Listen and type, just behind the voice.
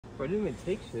Bro, they didn't even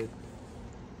take shit.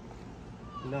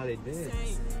 No, they did.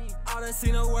 I done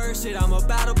seen the worst shit, I'm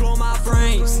about to blow my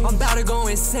brains. I'm about to go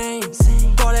insane.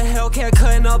 Bought a Hellcat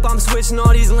cutting up, I'm switching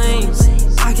all these lanes.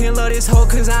 I can't love this hoe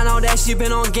cause I know that she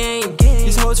been on game.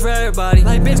 These hoes for everybody,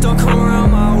 like bitch don't come around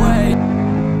my way.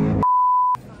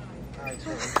 Alright,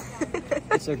 so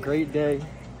it's a great day.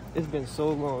 It's been so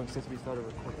long since we started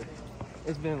recording.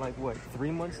 It's been like, what,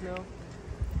 3 months now?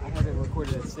 I haven't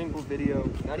recorded a single video,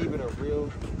 not even a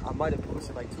reel. I might have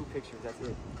posted like 2 pictures, that's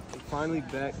it. I'm finally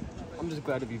back. I'm just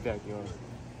glad to be back, y'all.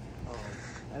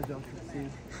 As y'all can see,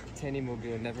 Tanny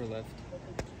Mobile never left.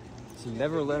 She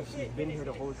never left, she's been here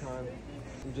the whole time.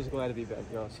 I'm just glad to be back,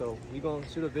 y'all. So we gonna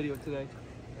shoot a video today,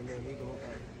 and then we go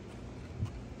back.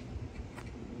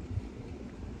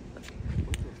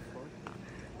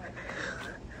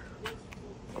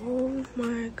 Oh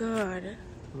my god.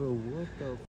 Bro, what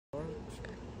the fuck?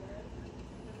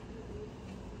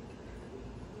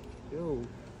 Yo,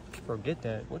 forget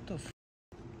that. What the fuck?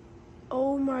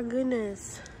 Oh my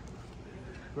goodness.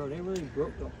 Bro, they really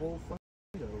broke the whole fucking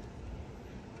window.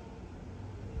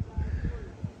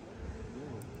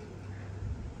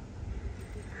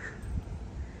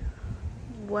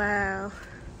 Wow.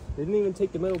 They didn't even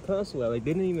take the metal console out. Like,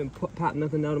 they didn't even pop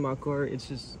nothing out of my car. It's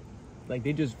just, like,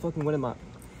 they just fucking went in my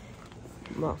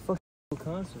fucking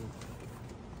console.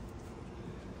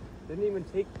 They didn't even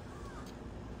take,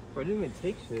 bro, they didn't even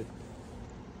take shit.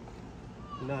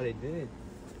 No, they did.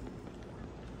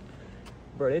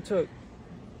 Bro, they took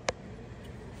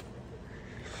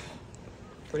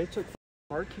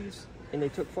car keys and they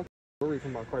took fucking jewelry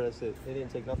from my car. That's it. They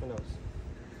didn't take nothing else.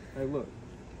 Like, look,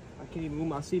 I can't even move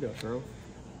my seat up, bro.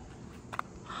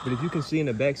 But if you can see in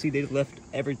the back seat, they left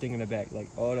everything in the back. Like,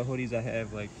 all the hoodies I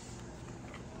have, like,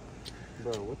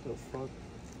 bro, what the fuck?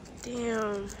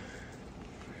 Damn.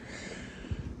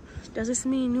 Does this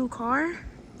mean new car?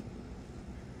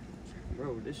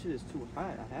 Bro, this shit is too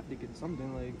hot. I have to get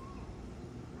something, like,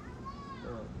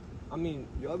 I mean,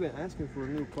 y'all been asking for a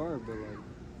new car, but, like,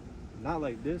 not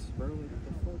like this, bro. Like, what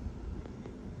the fuck?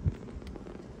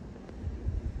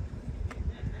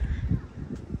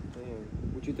 Damn,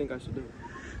 what you think I should do?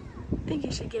 I think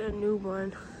you should get a new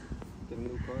one. Get a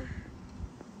new car?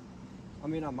 I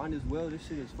mean, I might as well. This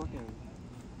shit is fucking,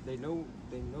 they know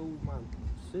my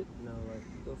shit now, like,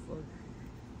 what the fuck?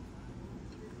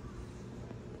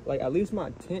 Like, at least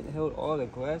my tent held all the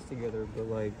glass together, but,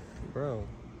 like, bro.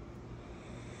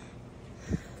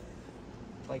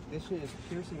 Like, this shit is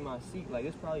piercing my seat. Like,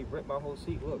 this probably ripped my whole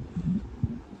seat. Look.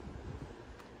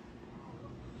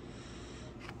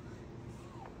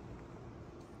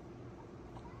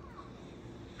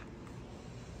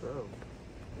 Bro.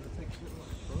 Take shit in my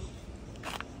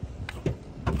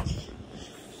trunk.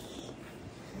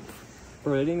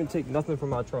 Bro, they didn't even take nothing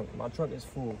from my trunk. My trunk is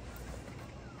full.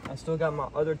 I still got my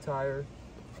other tire.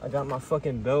 I got my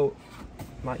fucking belt.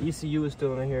 My ECU is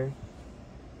still in here.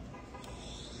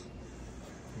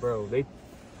 Bro, they,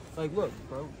 like, look,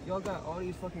 bro, y'all got all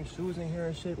these fucking shoes in here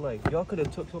and shit. Like, y'all could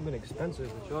have took something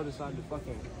expensive, but y'all decided to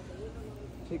fucking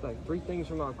take like 3 things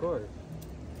from our car.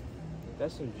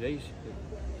 That's some J shit.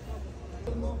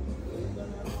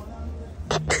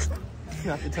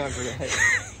 Not the time for that.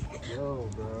 Yo,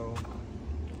 bro.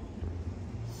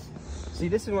 See,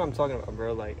 this is what I'm talking about,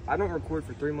 bro. Like, I don't record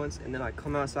for 3 months, and then I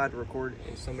come outside to record,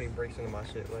 and somebody breaks into my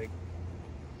shit. Like,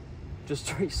 just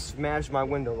straight smash my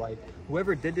window. Like,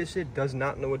 whoever did this shit does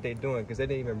not know what they're doing, because they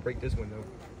didn't even break this window.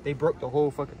 They broke the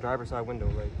whole fucking driver's side window.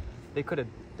 Like, they could have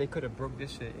broke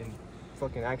this shit and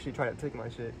fucking actually tried to take my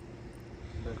shit.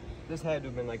 But this had to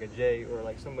have been like a J or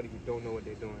like somebody who don't know what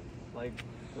they're doing. Like,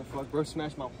 the fuck, bro,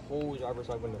 smashed my whole driver's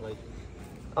side window. Like,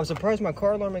 I'm surprised my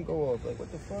car alarm didn't go off. Like,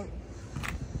 what the fuck?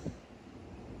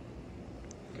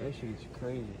 That shit is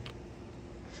crazy.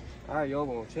 Alright, y'all,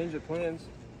 we'll change the plans.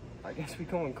 I guess we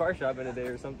going car shopping today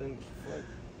or something. Like,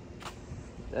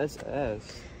 that's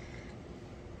ass.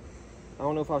 I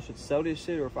don't know if I should sell this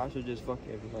shit or if I should just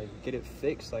fucking, like, get it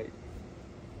fixed. Like,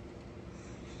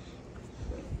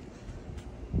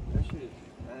 that shit is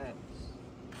ass.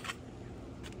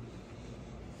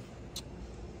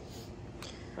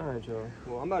 Alright, y'all.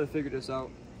 Well, I'm about to figure this out.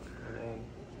 And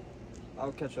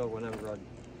I'll catch y'all whenever I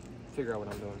figure out what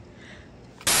I'm doing.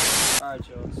 Alright,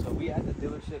 y'all. So we at the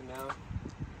dealership now.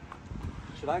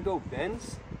 Should I go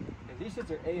Benz? And these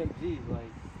shits are AMG,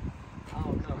 like, I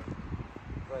don't know.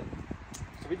 But,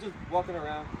 so we just walking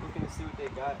around, looking to see what they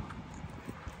got.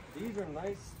 These are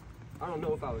nice. I don't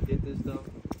know if I would get this though.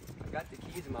 I got the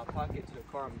keys in my pocket to the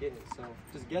car I'm getting it, so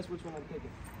just guess which one I'm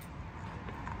picking.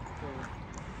 So,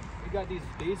 we got these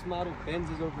base model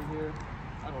Benzes over here.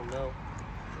 I don't know.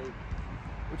 Like,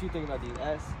 what you think about these?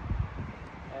 S?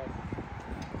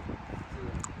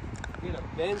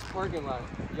 Ben's parking lot.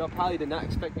 Y'all probably did not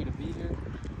expect me to be here.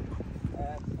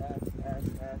 Ass.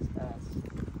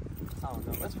 I don't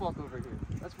know. Let's walk over here.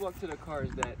 Let's walk to the cars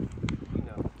that, you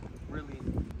know, really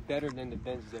better than the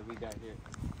Benzes that we got here.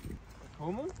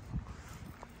 Tacoma?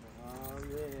 Oh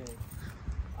yeah.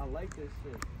 I like this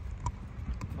shit.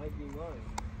 Might be mine.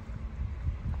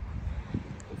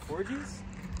 The 4Gs?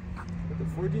 With the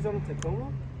 4Gs on the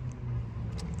Tacoma?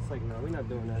 It's like, no, we're not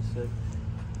doing that shit.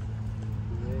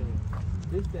 Yeah.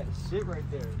 This that shit right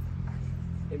there.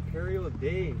 Imperial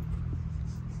Day.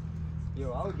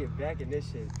 Yo, I would get back in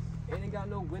this shit. And it got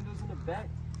no windows in the back.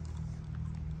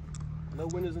 No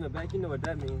windows in the back, you know what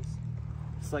that means.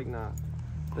 It's like, nah.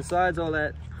 Besides all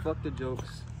that, fuck the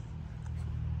jokes.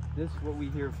 This is what we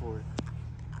here for.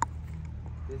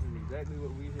 This is exactly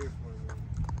what we here for,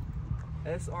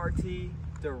 man. Srt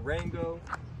Durango,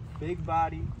 big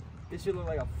body. This shit look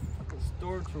like a fucking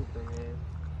stormtrooper, man.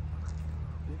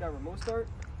 You got remote start?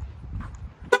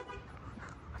 Got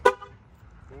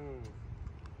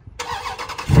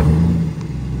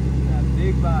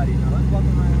big body. Now let's walk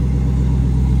around.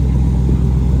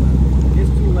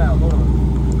 It's too loud. Hold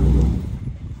on.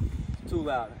 It's too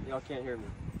loud. Y'all can't hear me.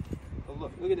 Oh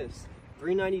look at this.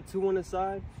 392 on the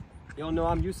side. Y'all know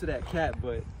I'm used to that cat,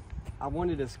 but I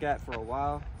wanted a scat for a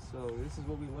while. So this is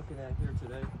what we're looking at here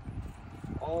today.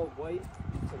 All white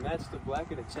to match the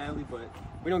black of the Charlie, but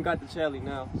we don't got the Charlie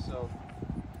now, so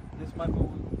this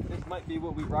might be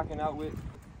what we rocking out with.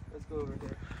 Let's go over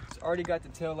here. It's already got the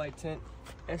taillight tint,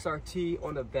 SRT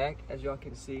on the back, as y'all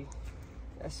can see.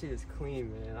 That shit is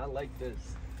clean, man. I like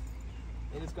this.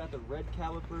 And it's got the red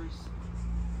calipers.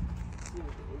 Let's see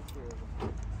what the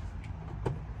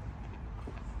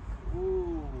interior.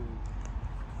 Ooh,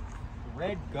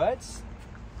 red guts.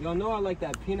 Y'all know I like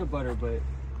that peanut butter, but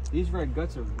these red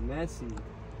guts are messy.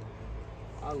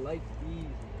 I like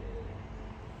these,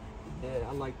 man. Yeah,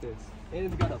 I like this. And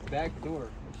it's got a back door.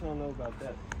 What y'all know about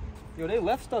that? Yo, they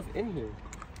left stuff in here.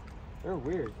 They're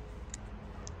weird.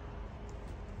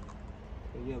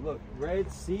 But yeah, look,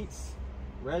 red seats,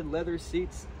 red leather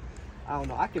seats. I don't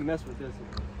know, I can mess with this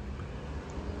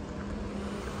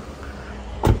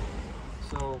one.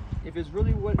 So, if it's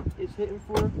really what it's hitting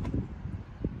for,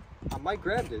 I might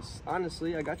grab this.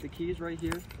 Honestly, I got the keys right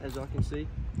here, as y'all can see.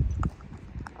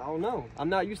 I don't know. I'm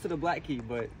not used to the black key,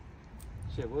 but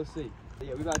shit, we'll see.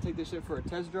 Yeah, we gotta take this shit for a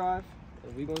test drive,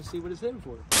 and we gonna see what it's hitting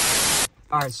for.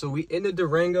 All right, so we in the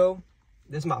Durango.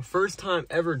 This is my first time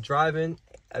ever driving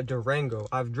a Durango.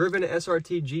 I've driven an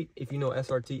SRT Jeep, if you know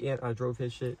SRT, and I drove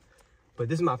his shit. But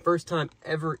this is my first time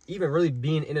ever even really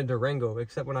being in a Durango,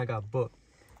 except when I got booked.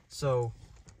 So,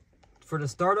 for the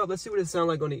startup, let's see what it sounds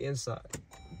like on the inside.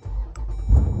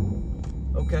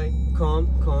 Okay, calm.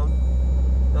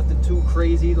 Nothing too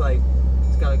crazy, like,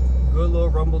 it's got a good little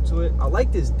rumble to it. I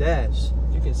like this dash.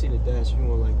 You can see the dash. You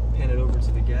want to, like, pan it over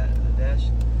to the dash.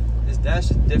 This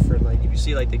dash is different. Like, if you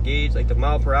see, like, the gauge, like, the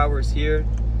mile per hour is here.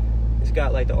 It's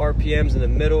got, like, the RPMs in the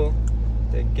middle.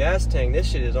 The gas tank, this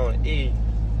shit is on E.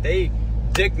 They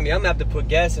dicked me. I'm gonna have to put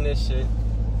gas in this shit.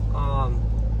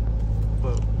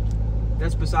 But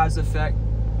that's besides the fact,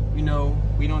 you know,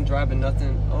 we don't drive in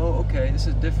nothing. Oh, okay, this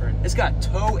is different. It's got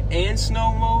tow and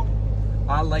snow mode.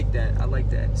 I like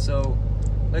that. So,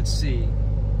 let's see.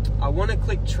 I want to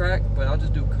click track, but I'll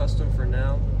just do custom for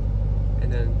now.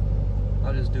 And then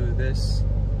I'll just do this.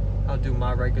 I'll do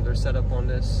my regular setup on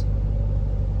this.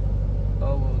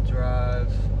 All-wheel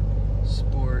drive,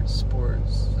 sports,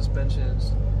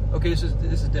 suspensions. Okay, this is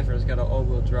different. It's got an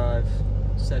all-wheel drive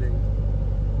setting.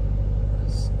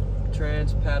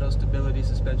 Trans, paddle, stability,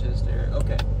 suspension, steering.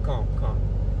 Okay, calm.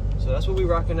 So that's what we're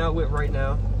rocking out with right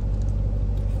now.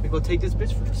 We go take this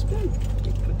bitch for a spin.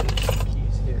 Put these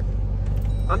keys here.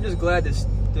 I'm just glad the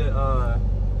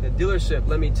dealership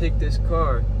let me take this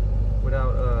car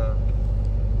without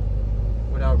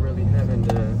really having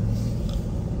to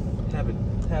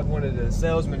have one of the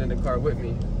salesmen in the car with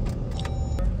me.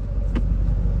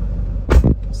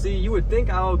 See, you would think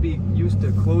I would be used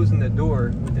to closing the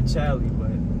door with the Charlie,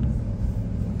 but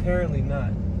apparently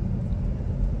not.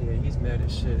 Yeah, he's mad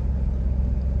as shit.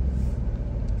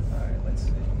 Alright, let's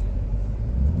see.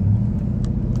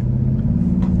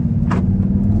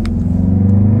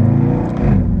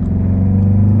 Okay.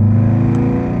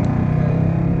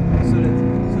 So the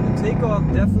takeoff,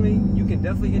 you can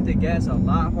definitely hit the gas a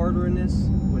lot harder in this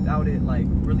without it like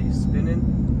really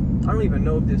spinning. I don't even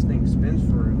know if this thing spins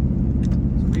for real.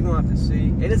 So we're gonna have to see.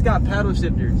 And it's got paddle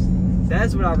shifters.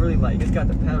 That's what I really like. It's got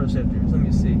the paddle shifters. Let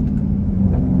me see.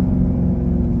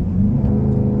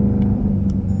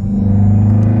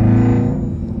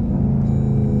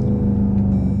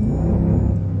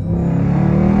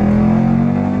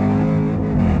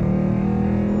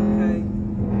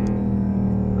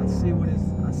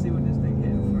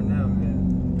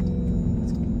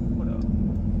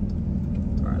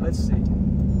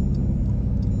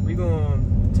 gonna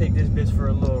take this bitch for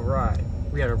a little ride.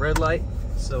 We got a red light,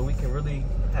 so we can really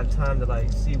have time to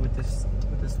like see what this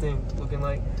thing looking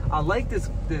like. I like the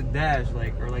dash,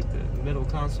 like, or like the middle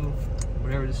console,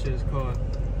 whatever this shit is called.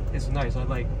 It's nice. I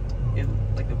like it.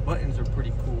 Like the buttons are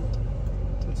pretty cool.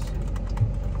 Let's see.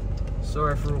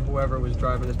 Sorry for whoever was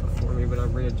driving this before me, but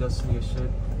I'm readjusting your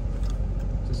shit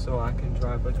just so I can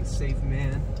drive like a safe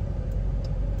man.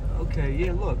 Okay,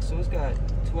 yeah, look. So it's got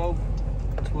 12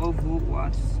 volt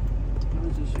watts. How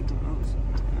does this shit go out?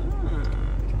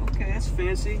 Okay, that's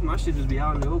fancy. My shit just be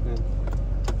out in the open.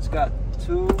 It's got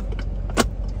 2.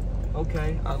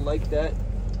 Okay, I like that.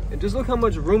 And just look how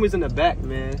much room is in the back,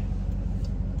 man.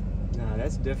 Nah,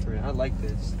 that's different. I like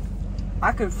this.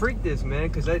 I could freak this, man,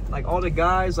 because like all the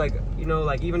guys, like, you know,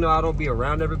 like even though I don't be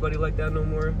around everybody like that no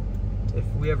more, if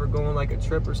we ever go on like a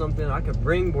trip or something, I could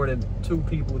bring more than 2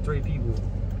 people, 3 people.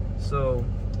 So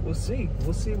we'll see.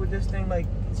 We'll see what this thing like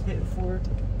is hitting for.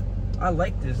 I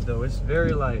like this though. It's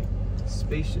very like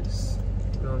spacious.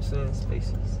 You know what I'm saying?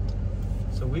 Spacious.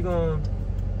 So we gonna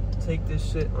take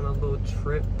this shit on a little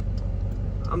trip.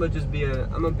 I'm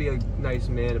gonna be a nice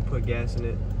man and put gas in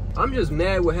it. I'm just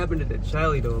mad what happened to the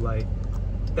Charlie though. Like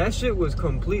that shit was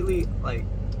completely like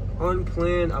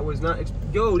unplanned. I was not.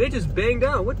 Yo, they just banged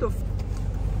out. What the?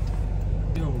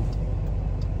 Yo,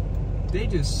 they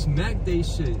just smacked they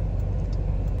shit.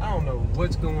 I don't know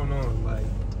what's going on. Like,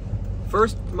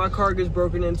 first my car gets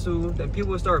broken into, then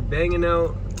people start banging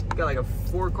out. Got like a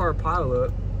 4-car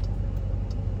pileup.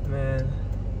 Man,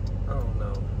 I don't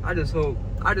know. I just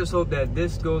hope that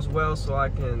this goes well so I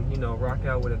can, you know, rock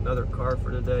out with another car for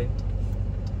the day.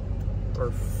 Or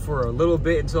for a little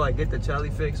bit until I get the Charlie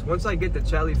fixed. Once I get the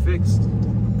Charlie fixed,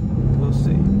 we'll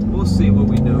see. We'll see what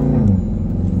we do.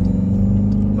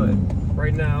 But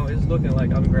right now, it's looking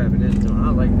like I'm grabbing this joint.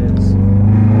 I like this.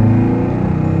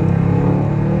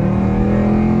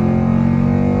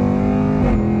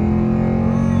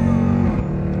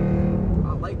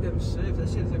 I like them shifts. That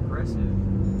shit's aggressive.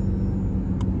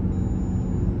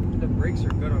 The brakes are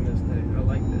good on this thing. I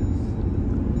like this.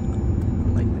 I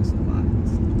like this a lot.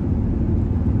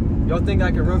 Y'all think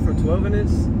I can run from 12 in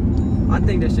this? I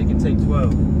think that shit can take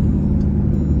 12.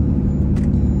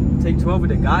 Take 12 with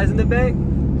the guys in the back?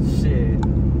 Shit.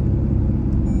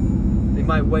 They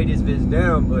might weigh this bitch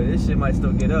down, but this shit might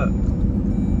still get up. I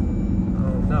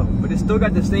don't know. But it's still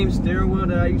got the same steering wheel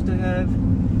that I used to have,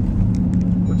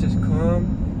 which is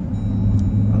calm.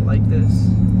 I like this.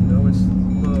 You know, it's a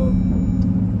little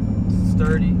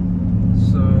sturdy.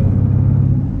 So,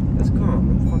 it's calm.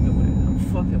 I'm fucking with it. I'm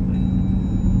fucking with it.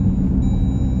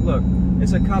 Look,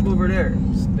 it's a cop over there.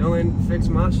 Still ain't fix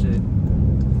my shit.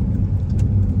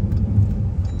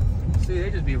 See,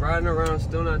 they just be riding around,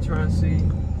 still not trying to see,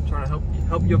 trying to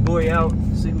help your boy out,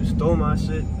 see who stole my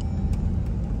shit.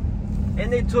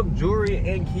 And they took jewelry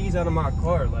and keys out of my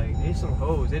car. Like, they some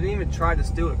hoes. They didn't even try to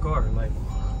steal the car. Like,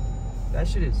 that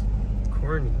shit is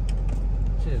corny.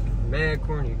 Shit is mad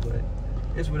corny, but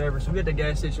it's whatever. So we at the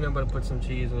gas station. I'm about to put some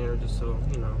cheese in there just so,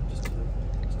 you know, just to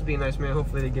be a nice man.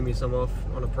 Hopefully they give me some off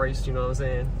on the price, you know what I'm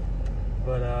saying?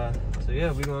 But so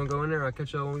yeah, we gonna go in there. I'll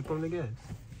catch y'all when we pump the gas.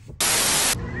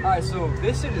 Alright, so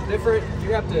this shit is different.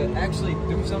 You have to actually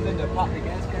do something to pop the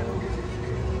gas can open.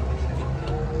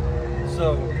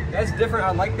 So that's different.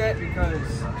 I like that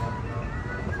because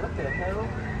what the hell?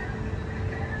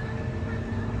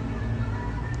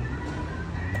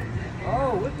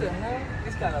 Oh, what the hell?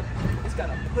 It's got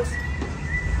a pussy.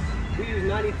 We use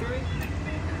 93.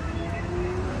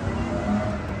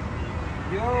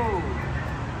 Yo,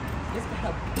 it's got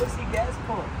a pussy gas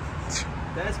pump.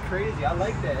 That's crazy. I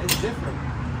like that. It's different.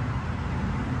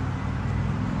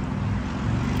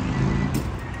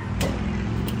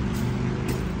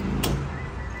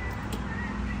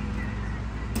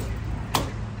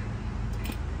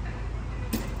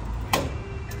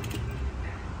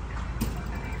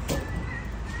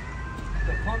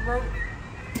 The pump broke.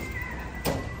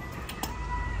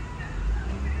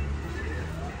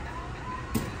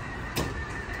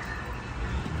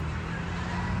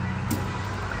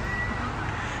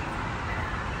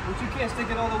 You can't stick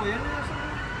it all the way in there or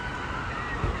something?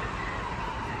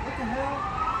 What the hell?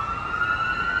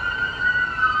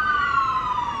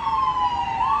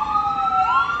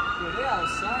 Yeah, they're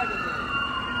outside of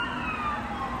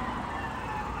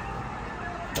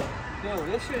there. Yo,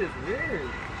 this shit is weird.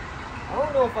 I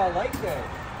don't know if I like that.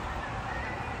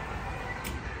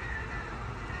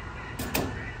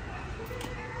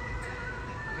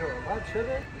 Yo, am I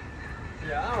tripping?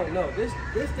 Yeah, I don't know. This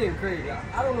thing crazy.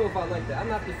 I don't know if I like that. I'm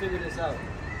gonna have to figure this out.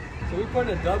 So we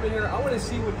putting a dub in here. I want to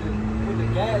see what the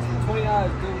gas for $20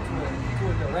 do to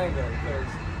a Durango, because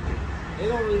They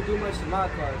don't really do much to my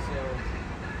car, so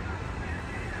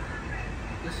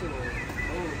this shit will,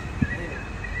 oh, damn.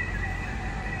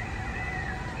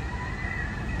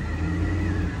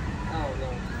 I don't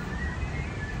know.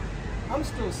 I'm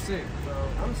still sick, bro.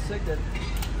 I'm sick that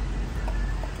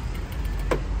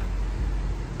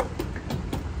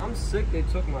they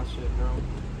took my shit, bro.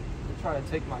 They try to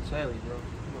take my Charlie, bro.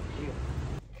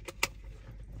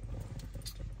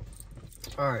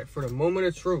 Alright, for the moment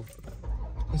of truth.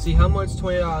 Let's see how much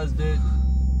 $20 did.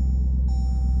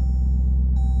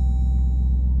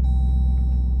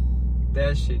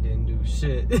 That shit didn't do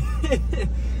shit.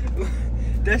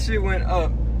 That shit went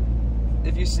up.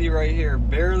 If you see right here,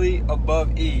 barely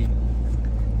above E.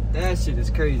 That shit is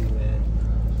crazy, man.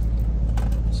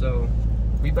 So,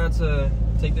 we about to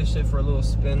take this shit for a little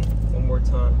spin one more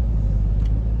time.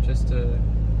 Just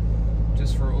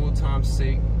for old time's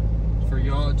sake. For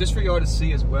y'all, just for y'all to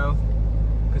see as well.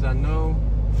 Because I know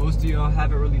most of y'all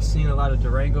haven't really seen a lot of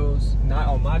Durangos. Not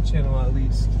on my channel, at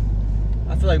least.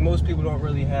 I feel like most people don't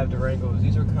really have Durangos.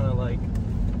 These are kind of like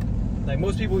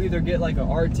most people either get like a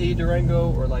RT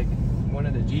Durango or like one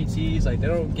of the GTs. Like they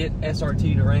don't get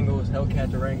SRT Durangos, Hellcat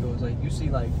Durangos. Like you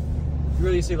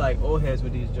really see like old heads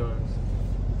with these joints.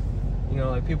 You know,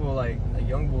 like people like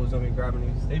young bulls don't be grabbing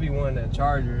these. They be wanting the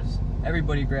Chargers.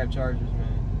 Everybody grab Chargers,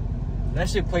 man. That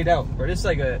shit played out, bro. This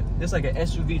like a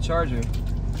SUV Charger.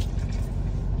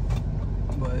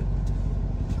 But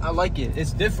I like it.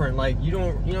 It's different. Like you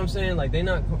know what I'm saying? Like they're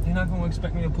not gonna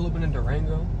expect me to pull up in a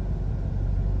Durango.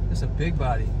 It's a big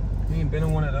body. We ain't been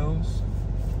in one of those.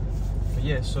 But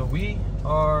yeah, so we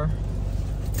are.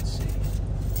 Let's see.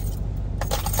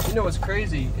 You know what's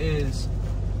crazy is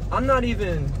I'm not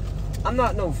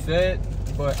no Fed,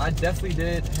 but I definitely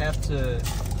did have to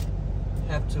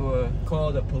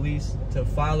call the police to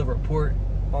file a report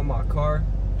on my car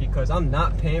because I'm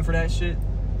not paying for that shit.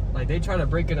 Like they trying to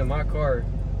break into my car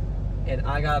and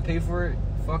I gotta pay for it?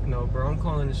 Fuck no, bro. I'm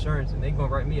calling insurance and they gonna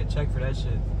write me a check for that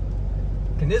shit.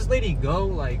 Can this lady go?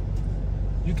 Like,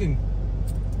 you can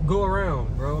go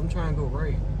around, bro. I'm trying to go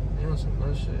right. They on some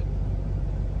other shit.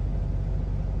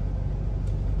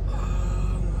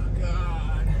 Oh my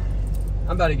god.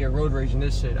 I'm about to get road rage in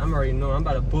this shit. I'm already knowing. I'm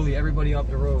about to bully everybody off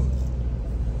the road.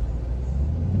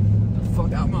 The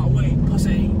fuck out my way,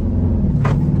 pussy.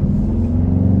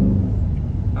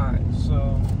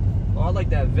 So, I like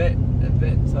that vet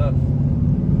tough.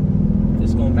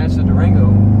 It's gonna match the Durango.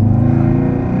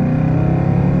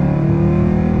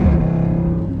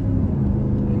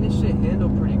 And this shit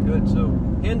handled pretty good too.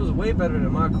 Handles way better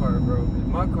than my car, bro.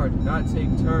 My car did not take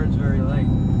turns very light.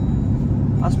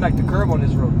 I smacked the curb on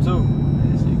this road too.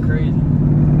 This shit crazy.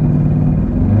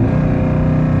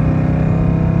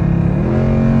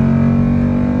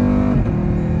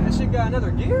 That shit got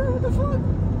another gear? What the fuck?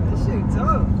 This shit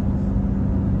tough.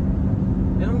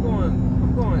 And I'm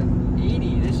going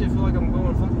 80. This shit feel like I'm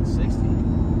going fucking 60.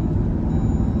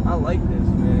 I like this,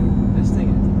 man. This thing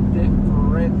is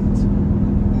different.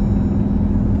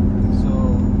 So,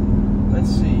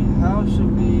 let's see.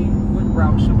 What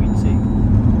route should we take?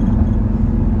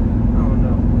 I don't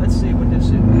know. Let's see what this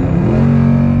shit is.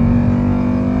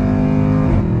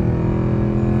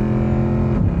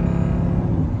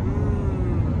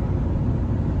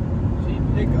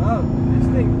 Pick up. This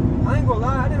thing, I ain't gonna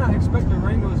lie, I did not expect the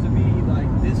Durangos to be like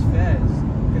this fast.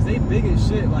 Cause they big as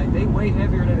shit, like they way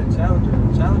heavier than a Challenger.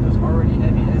 The Challenger's already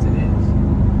heavy as it is.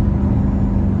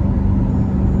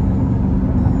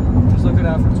 Just looking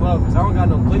out for 12, cause I don't got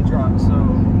no plate drop, so.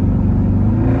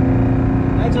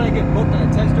 Imagine I get booked on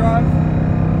a test drive.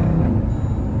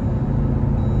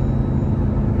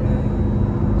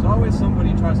 There's always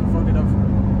somebody tries to fuck it up for me.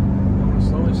 Going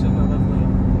slow as shit in the left lane.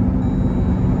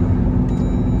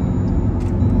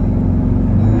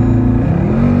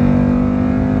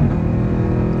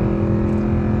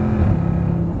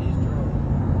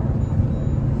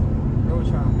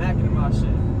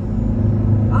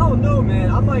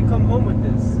 I might come home with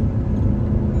this.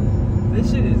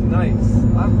 This shit is nice.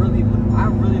 I really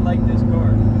like this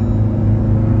car.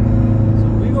 So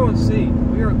we're gonna see.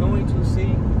 We are going to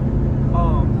see.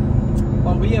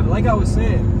 Like I was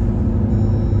saying,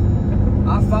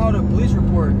 I filed a police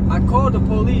report. I called the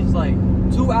police like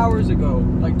 2 hours ago,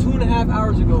 like 2.5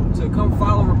 hours ago, to come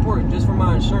file a report just for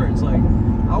my insurance. Like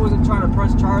I wasn't trying to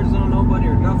press charges on nobody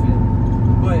or nothing,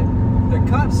 but the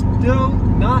cops still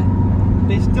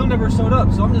they still never showed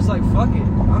up, so I'm just like, fuck it.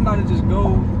 I'm about to just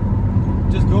go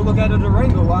look at a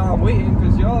Durango while I'm waiting,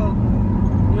 because y'all,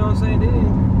 you know what I'm saying, they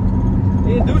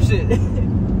didn't do shit.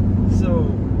 So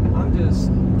I'm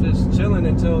just chilling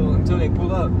until they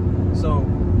pull up. So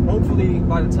hopefully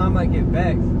by the time I get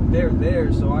back, they're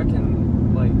there, so I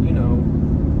can, like, you know,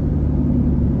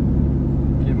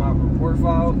 report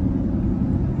filed.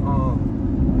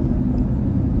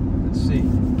 Let's see.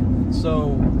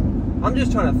 So I'm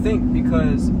just trying to think,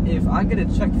 because if I get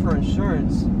it checked for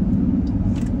insurance,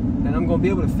 then I'm gonna be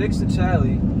able to fix the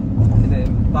Charlie, and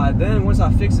then by then, once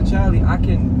I fix the Charlie, I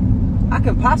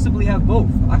can possibly have both.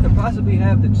 I can possibly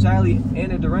have the Charlie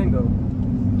and the Durango.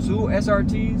 2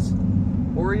 SRTs,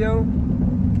 Oreo.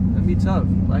 That'd be tough,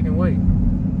 black and white.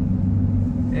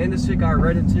 And this shit got a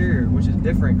red interior, which is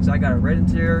different, because I got a red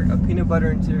interior, a peanut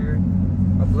butter interior,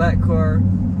 a black car,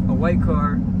 a white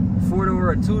car,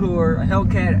 4-door, a 2-door, a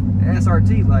Hellcat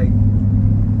SRT. Like,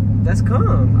 that's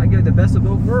calm. I get the best of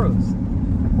both worlds.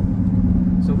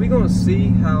 So we gonna see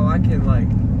how I can like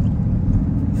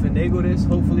finagle this.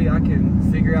 Hopefully I can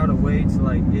figure out a way to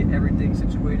like get everything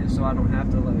situated so I don't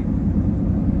have to like,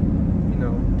 you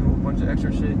know, do a bunch of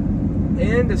extra shit.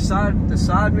 And the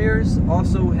side mirrors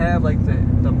also have like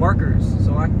the markers,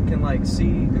 so I can like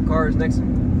see the cars next to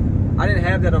me. I didn't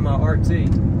have that on my RT.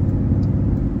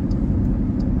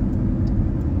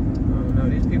 Oh no,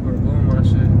 these people are blowing my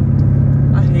shit.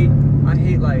 I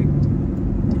hate like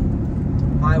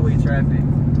highway traffic.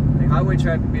 Like, highway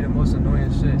traffic be the most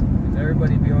annoying shit. Cause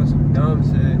everybody be on some dumb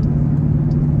shit.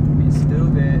 Be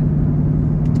stupid.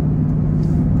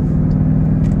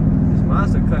 This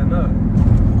monster cutting up.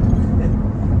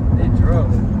 They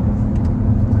drove.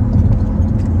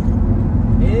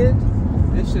 And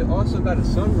this shit also got a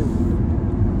sunroof.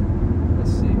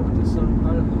 Let's see what the sun.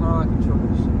 How do I control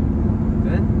this shit?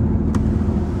 Vent?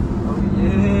 Oh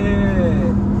yeah.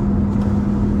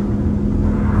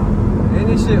 And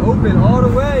this shit open all the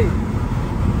way.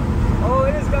 Oh,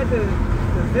 and it's got the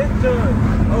vent joint.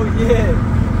 Oh yeah.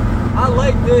 I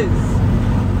like this.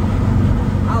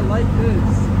 I like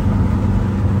this.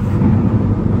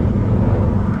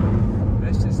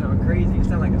 That shit sound crazy. It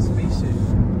sound like a spaceship.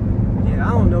 Yeah, I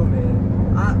don't know, man.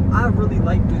 I really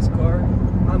like this car.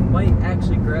 I might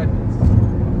actually grab this.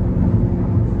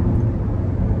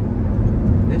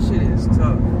 This shit is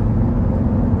tough.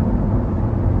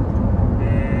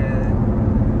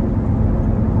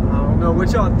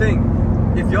 What y'all think?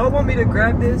 If y'all want me to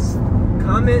grab this,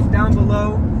 comment down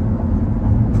below.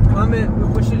 Comment,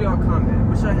 what should y'all comment?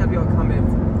 What should I have y'all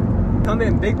comment?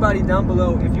 Comment big body down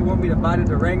below if you want me to buy the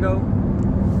Durango.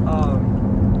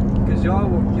 Cause y'all,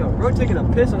 bro taking a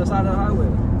piss on the side of the highway.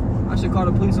 I should call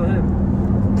the police on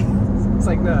him. It's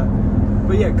like, nah.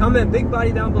 But yeah, comment big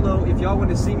body down below if y'all want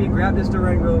to see me grab this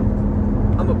Durango.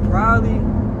 I'ma probably,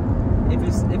 if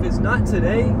it's not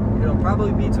today, it'll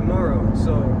probably be tomorrow.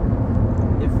 So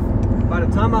by the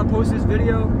time I post this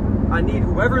video, I need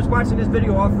whoever's watching this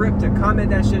video off rip to comment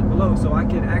that shit below so I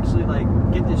can actually like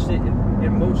get this shit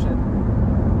in motion.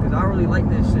 Cause I really like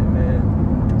this shit, man.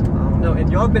 I don't know.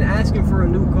 And y'all been asking for a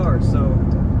new car, so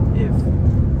if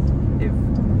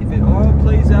it all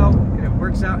plays out and it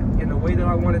works out in the way that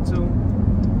I want it to,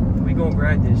 we gonna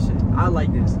grab this shit. I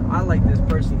like this. I like this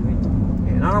personally.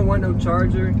 And I don't want no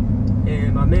Charger.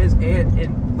 And my man's aunt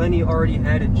and Lenny already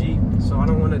had a Jeep, so I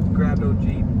don't want to grab no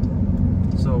Jeep.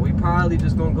 So we probably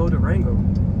just gonna go Durango.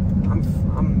 I'm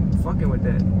fucking with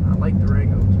that. I like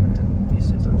Durangos, man.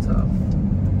 These shits are tough.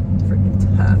 Freaking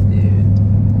tough, dude.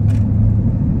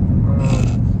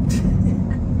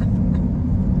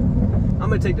 I'm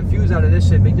gonna take the fuse out of this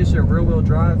shit, make this shit rear wheel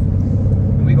drive,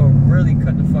 and we gonna really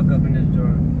cut the fuck up in this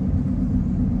joint.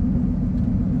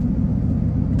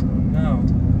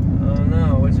 Oh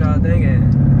no, what y'all thinking?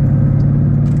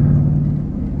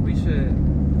 We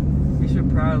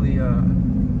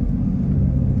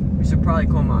should probably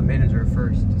call my manager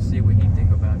first to see what he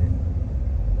think about it.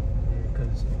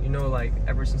 Because, you know, like,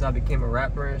 ever since I became a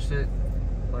rapper and shit,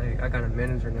 like, I got a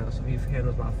manager now, so he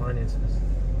handles my finances.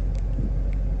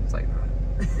 It's like,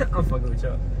 nah, I'm fucking with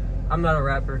y'all. I'm not a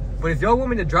rapper. But if y'all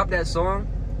want me to drop that song,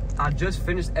 I just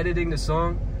finished editing the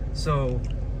song, so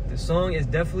the song is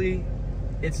definitely,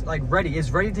 it's like ready.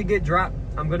 It's ready to get dropped.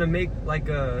 I'm gonna make like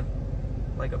a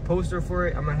poster for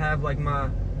it. I'm gonna have like my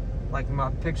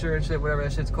picture and shit, whatever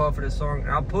that shit's called for the song,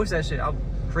 and I'll post that shit. I'll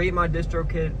create my distro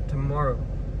kit tomorrow,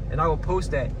 and I will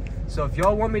post that. So if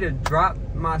y'all want me to drop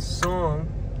my song,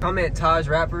 comment Taj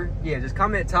Rapper. Yeah, just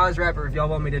comment Taj Rapper if y'all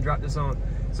want me to drop the song.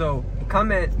 So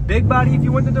comment Big Body if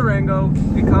you want the Durango,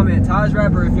 and comment Taj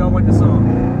Rapper if y'all want the song.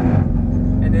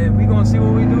 And then we gonna see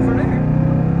what we do from there.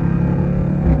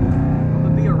 I'm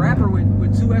gonna be a rapper with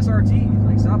 2 SRTs.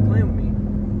 Like, stop playing with me.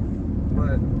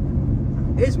 But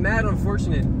it's mad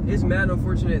unfortunate. It's mad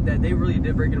unfortunate that they really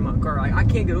did break into my car. I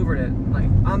can't get over that. Like,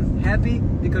 I'm happy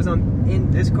because I'm in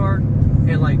this car,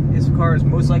 and like this car is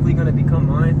most likely gonna become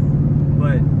mine.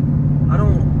 But I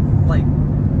don't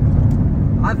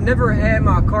I've never had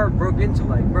my car broke into.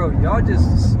 Like, bro, y'all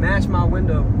just smashed my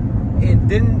window and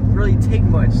didn't really take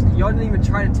much. Y'all didn't even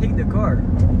try to take the car.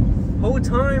 Whole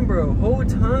time, bro, whole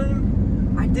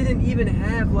time, I didn't even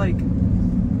have, like,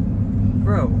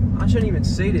 bro, I shouldn't even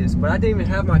say this, but I didn't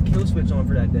even have my kill switch on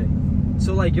for that day.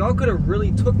 So, like, y'all could have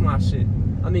really took my shit.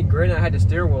 I mean, granted, I had the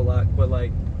steering wheel locked, but,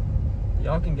 like,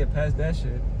 y'all can get past that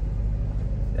shit.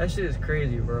 That shit is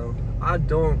crazy, bro. I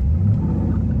don't...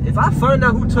 If I find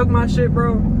out who took my shit,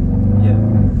 bro, yeah.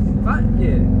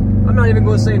 I'm not even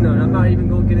gonna say nothing. I'm not even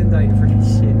gonna get indicted for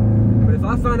this shit. But if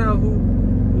I find out who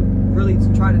really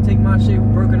tried to take my shit, who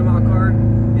broke into my car,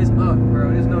 it's up,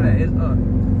 bro. Just know that, it's up.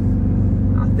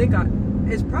 I think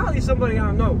it's probably somebody I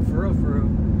don't know, for real.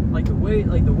 Like the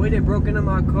way they broke into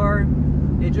my car,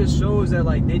 it just shows that,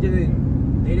 like, they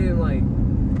didn't like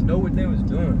know what they was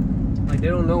doing. Like, they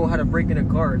don't know how to break into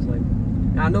cars. Like,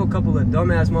 I know a couple of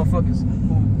dumbass motherfuckers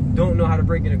who don't know how to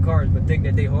break into cars but think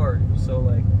that they hard. So,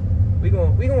 like, we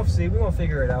gonna see, we gonna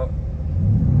figure it out.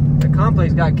 The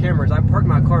complex got cameras. I park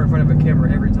my car in front of a camera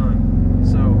every time.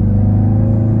 So,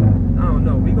 I don't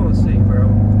know, we gonna see, bro.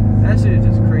 That shit is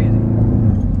just crazy.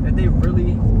 That they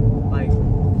really, like,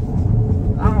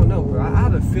 I don't know, bro. I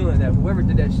have a feeling that whoever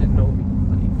did that shit know me.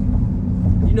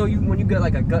 Like, you know, when you get,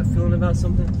 like, a gut feeling about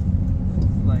something,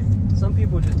 like, some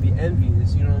people just be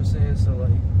envious, you know what I'm saying? So,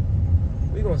 like,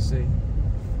 we gonna see.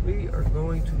 We are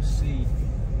going to see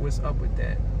what's up with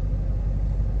that.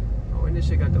 Oh, and this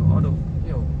shit got the auto.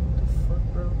 Yo, what the fuck,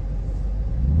 bro?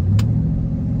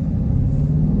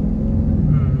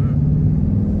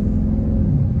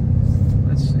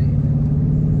 Let's see.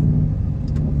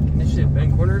 Can this shit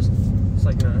bend corners? It's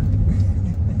like, nah.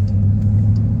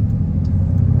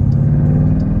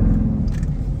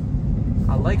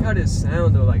 I like how this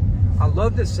sound, though. Like, I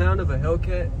love the sound of a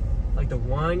Hellcat, like the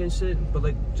whine and shit, but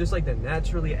like just like the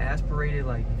naturally aspirated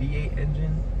like V8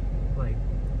 engine, like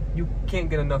you can't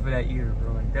get enough of that either,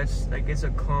 bro. Like that's like it's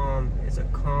a calm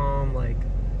like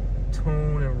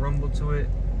tone and rumble to it.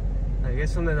 Like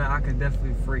it's something that I could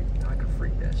definitely freak. I could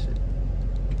freak that shit.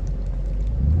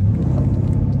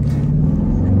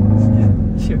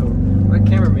 Yo, my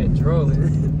cameraman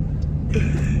drooling.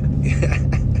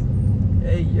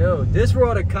 Hey yo, this where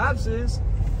all the cops is.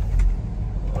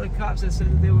 All the cops that said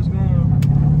that they was gonna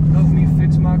help me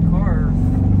fix my car,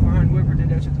 find whoever did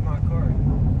that shit to my car. I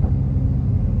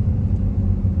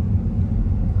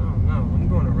don't know. I'm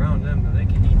going around them, though. They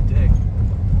can eat dick.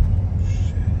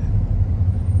 Shit.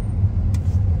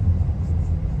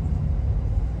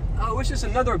 Oh, it's just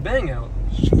another bang out.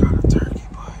 She got a turkey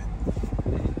butt.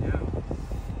 Hey,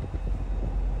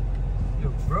 yo,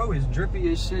 bro is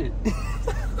drippy as shit.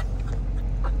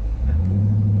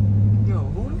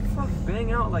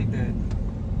 Bang out like that.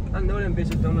 I know them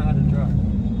bitches don't know how to drive.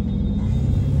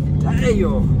 Hey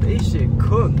yo, they shit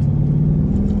cooked.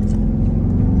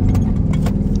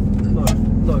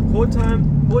 Look, whole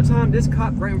time this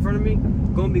cop right in front of me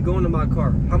gonna be going to my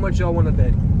car. How much y'all wanna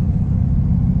bet?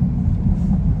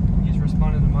 He's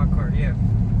responding to my car, yeah.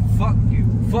 Fuck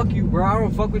you, bro. I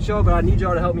don't fuck with y'all, but I need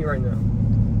y'all to help me right now.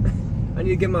 I need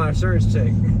to get my insurance checked.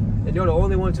 And you're the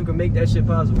only ones who can make that shit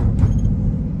possible.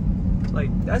 Like,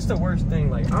 that's the worst thing.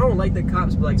 Like, I don't like the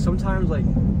cops, but like sometimes like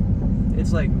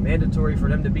it's like mandatory for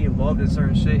them to be involved in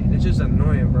certain shit. It's just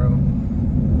annoying, bro.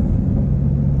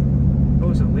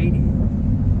 Oh, it's a lady.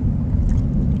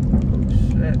 Oh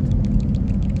shit.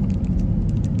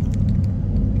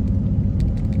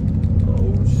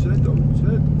 Oh shit, oh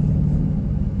shit.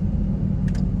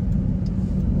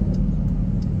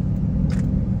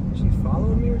 Is she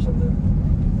following me or something?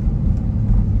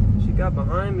 She got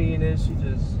behind me and then she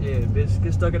just, yeah, bitch,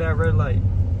 get stuck at that red light.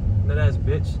 That ass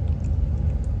bitch.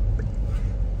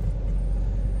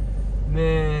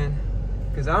 Man,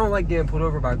 because I don't like getting pulled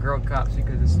over by girl cops,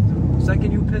 because the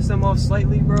second you piss them off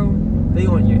slightly, bro, they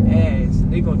on your ass.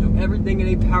 They gonna do everything in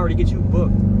their power to get you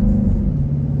booked.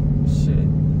 Shit.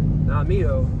 Not me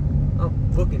though. I'm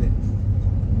booking it.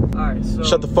 Alright, so.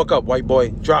 Shut the fuck up, white boy.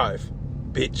 Drive,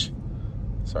 bitch.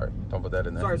 Sorry, don't put that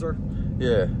in there. Sorry, sir.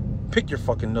 Yeah. Pick your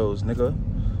fucking nose, nigga.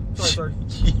 Sorry.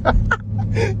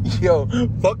 Yo,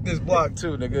 fuck this block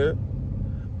too, nigga.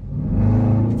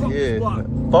 Fuck this block.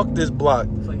 Fuck this block.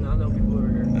 It's like, nah, I know people over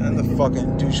here. And the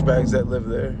fucking douchebags that live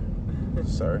there.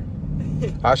 Sorry.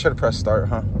 I should have pressed start,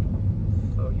 huh?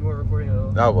 Oh, you weren't recording at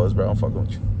all? I was, bro. I'm fucking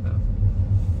with you. Oh.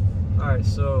 Alright,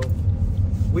 so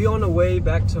we on the way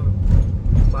back to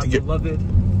my beloved.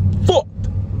 Fuck!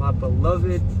 My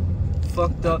beloved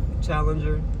fucked up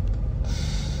Challenger.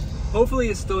 Hopefully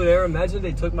it's still there. Imagine if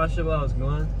they took my shit while I was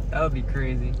gone. That would be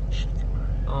crazy.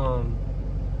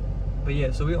 But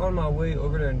yeah, so we on my way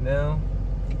over there now.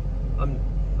 I'm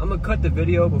I'm gonna cut the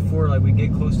video before like we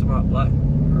get close to my lot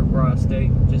or where I stay,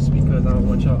 just because I don't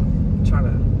want y'all trying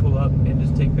to pull up and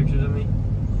just take pictures of me.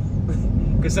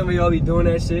 Cause some of y'all be doing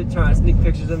that shit, trying to sneak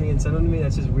pictures of me and send them to me.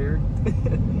 That's just weird.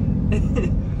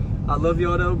 I love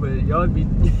y'all though, but y'all be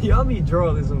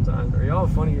drawing sometimes, or y'all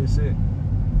funny as shit.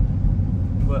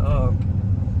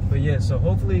 But yeah, so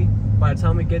hopefully by the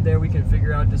time we get there, we can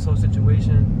figure out this whole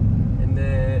situation, and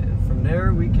then from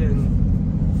there we can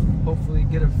hopefully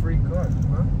get a free car.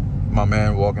 Huh? My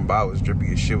man walking by was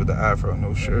drippy as shit with the afro,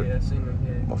 no shirt. Yeah, I seen him.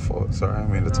 Yeah. My fault. Sorry, I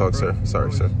didn't mean to talk, sir.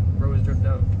 Sorry, sir. Bro was dripped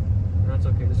out. That's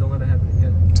okay. Just don't let it happen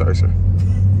again. Sorry, sir.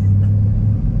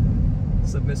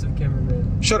 Submissive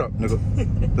cameraman. Shut up, nigga.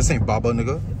 This ain't Baba,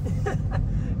 nigga.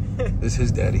 This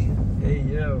his daddy. Hey,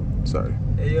 yo. Sorry.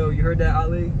 Hey, yo, you heard that,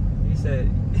 Ali? He said,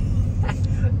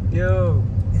 yo,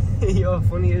 y'all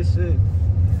funny as shit.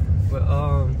 But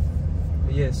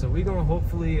yeah, so we gonna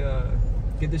hopefully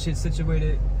get this shit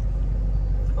situated.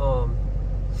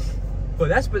 But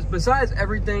that's besides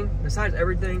everything,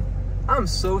 I'm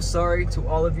so sorry to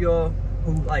all of y'all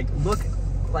who who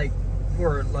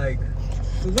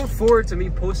look forward to me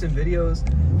posting videos,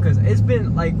 because it's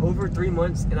been like over 3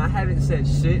 months and I haven't said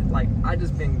shit. Like, I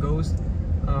just been ghost.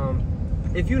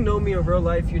 If you know me in real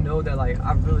life, you know that like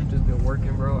I've really just been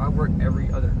working, bro. I work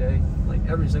every other day, like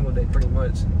every single day pretty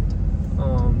much.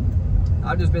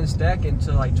 I've just been stacking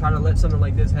to like try to let something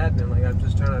like this happen. Like, I'm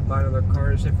just trying to buy another car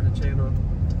and shit for the channel.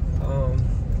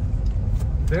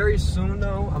 Very soon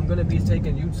though, I'm gonna be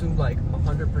taking YouTube like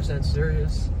 100%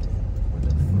 serious. What the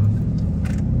fuck?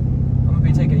 I'm gonna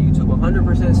be taking YouTube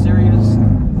 100% serious.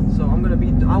 So I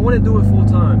want to do it full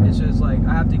time. It's just like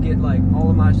I have to get like all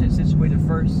of my shit situated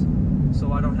first,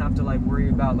 so I don't have to like worry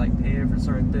about like paying for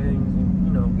certain things.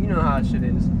 And, you know how shit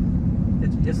is.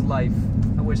 It's life.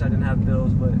 I wish I didn't have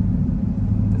bills, but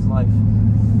it's life.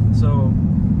 So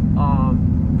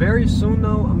very soon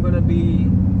though, I'm gonna be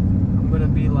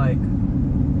like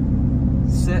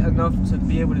set enough to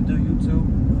be able to do YouTube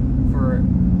for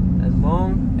as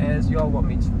long as y'all want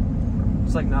me to.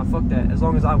 It's like, nah, fuck that. As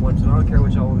long as I want to. I don't care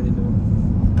what y'all want me to do.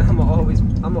 I'ma always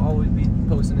be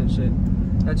posting and shit.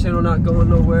 That channel not going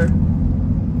nowhere.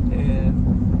 And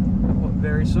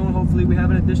very soon, hopefully, we have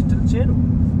an addition to the channel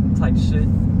type shit.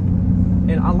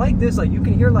 And I like this. Like, you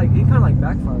can hear like it kind of like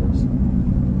backfires.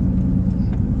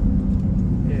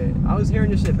 Yeah, I was hearing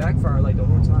this shit backfire like the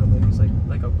whole time. Like, it's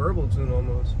like a verbal tune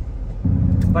almost.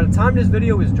 By the time this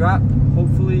video is dropped,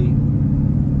 hopefully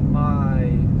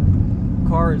my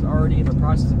car is already in the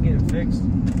process of getting fixed,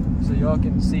 so y'all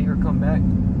can see her come back.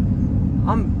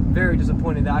 I'm very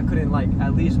disappointed that I couldn't like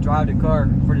at least drive the car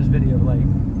for this video. Like,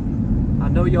 I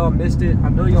know y'all missed it. I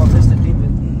know y'all missed it deeply.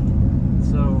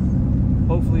 So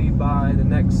hopefully by the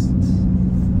next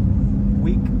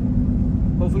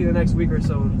week or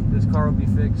so, this car will be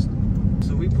fixed.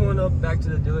 So we pulling up back to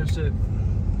the dealership.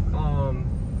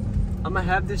 I'm gonna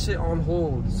have this shit on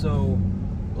hold, so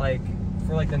like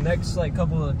for like the next like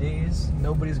couple of days,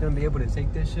 nobody's gonna be able to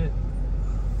take this shit.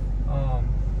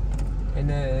 And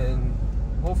then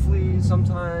hopefully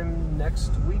sometime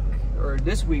next week, or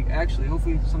this week actually,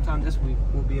 hopefully sometime this week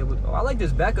we'll be able to. Oh, I like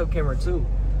this backup camera too.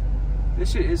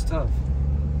 This shit is tough.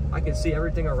 I can see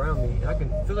everything around me. I can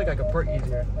feel like I can park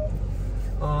easier.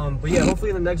 But yeah,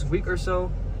 hopefully in the next week or so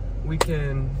we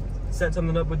can set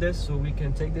something up with this so we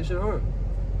can take this shit on.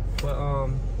 But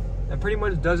that pretty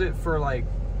much does it for like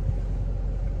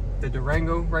the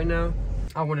Durango right now.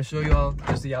 I want to show y'all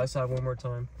just the outside one more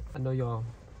time. I know y'all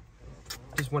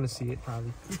just want to see it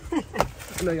probably.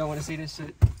 I know y'all want to see this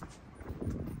shit.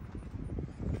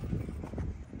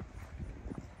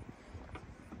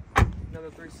 Another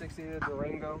 360 to the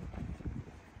Durango.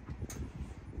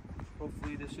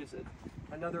 Hopefully this shit's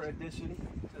another addition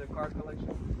to the car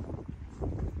collection.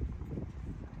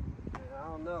 And I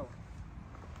don't know.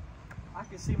 I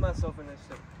can see myself in this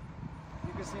shit.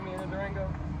 You can see me in a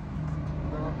Durango?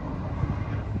 No.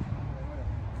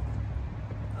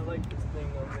 I like this thing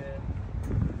though, man.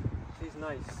 She's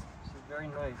nice. She's very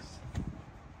nice.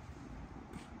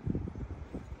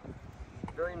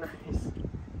 Very nice.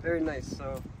 Very nice.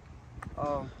 So,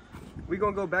 we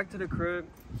gonna go back to the crib.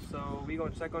 So we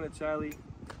gonna check on the Charlie,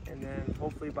 and then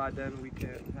hopefully by then we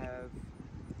can have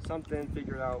something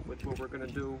figured out with what we're gonna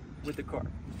do with the car.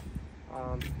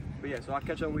 But yeah, so I'll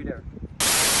catch up with you there.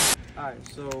 Alright,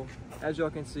 so as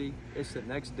y'all can see, it's the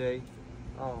next day.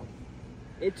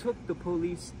 It took the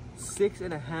police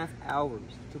 6.5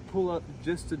 hours to pull up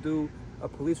just to do a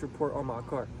police report on my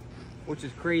car, which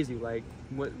is crazy. Like,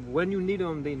 when you need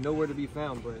them, they know where to be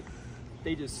found, but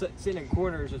they just sit in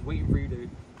corners just waiting for you to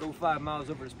go 5 miles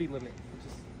over the speed limit.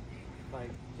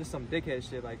 Just some dickhead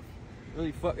shit. Like,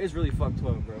 it's really fuck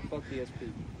 12, bro. Fuck the SP.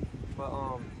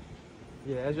 But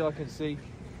yeah, as y'all can see,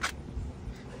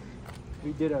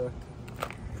 we did a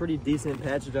pretty decent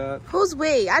patch job. Who's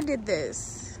we? I did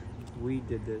this. We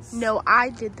did this. No, I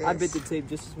did this. I bit the tape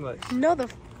just as much. No,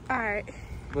 alright.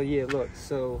 But yeah, look,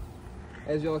 so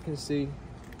as y'all can see,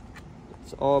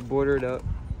 it's all bordered up.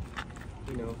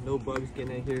 You know, no bugs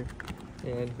getting in here.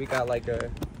 And we got like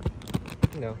a,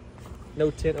 you know,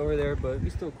 no tint over there, but we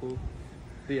still cool.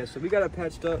 But yeah, so we got it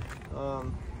patched up.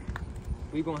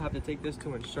 We're gonna have to take this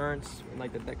to insurance in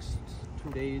like the next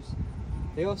 2 days.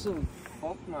 They also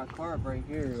fucked my car up right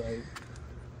here. Like,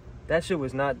 that shit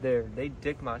was not there. They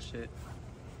dicked my shit.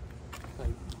 Like,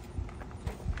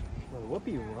 bro, what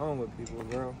be wrong with people,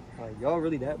 bro? Like, y'all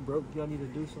really that broke? Y'all need to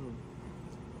do some.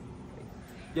 Like,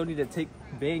 y'all need to take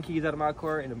van keys out of my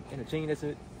car and a chain. That's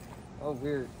it. Oh,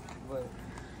 weird. But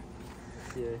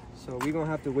yeah, so we're gonna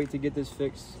have to wait to get this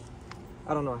fixed.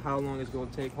 I don't know how long it's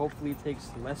gonna take. Hopefully it takes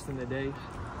less than a day.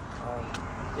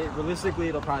 Realistically,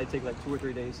 it'll probably take like 2 or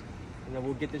 3 days. And then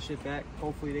we'll get this shit back.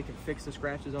 Hopefully they can fix the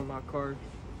scratches on my car.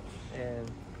 And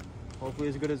hopefully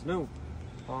it's good as new.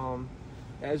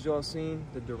 As y'all seen,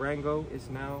 the Durango is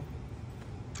now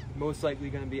most likely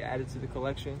gonna be added to the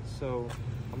collection. So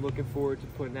I'm looking forward to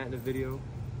putting that in the video.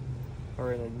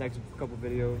 Or in the next couple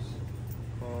videos.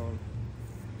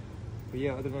 But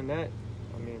yeah, other than that,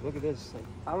 I mean, look at this. Like,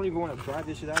 I don't even want to drive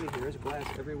this shit out of here. There's glass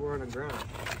everywhere on the ground.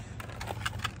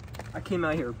 I came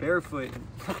out here barefoot and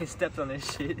fucking stepped on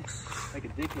this shit like a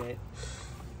dickhead.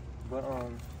 But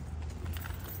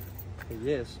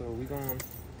yeah, so we gonna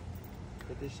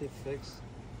get this shit fixed,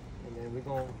 and then we're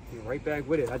gonna be right back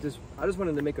with it. I just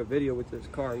wanted to make a video with this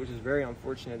car, which is very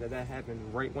unfortunate that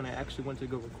happened right when I actually went to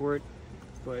go record.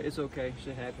 But it's okay,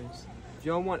 shit happens. If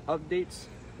y'all want updates,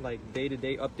 like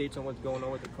day-to-day updates on what's going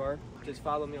on with the car, just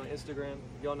follow me on Instagram.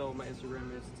 Y'all know what my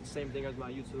Instagram is. It's the same thing as my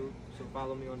YouTube, so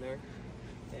follow me on there.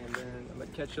 And then I'm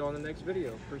gonna catch y'all in the next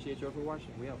video. Appreciate y'all for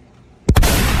watching. We out.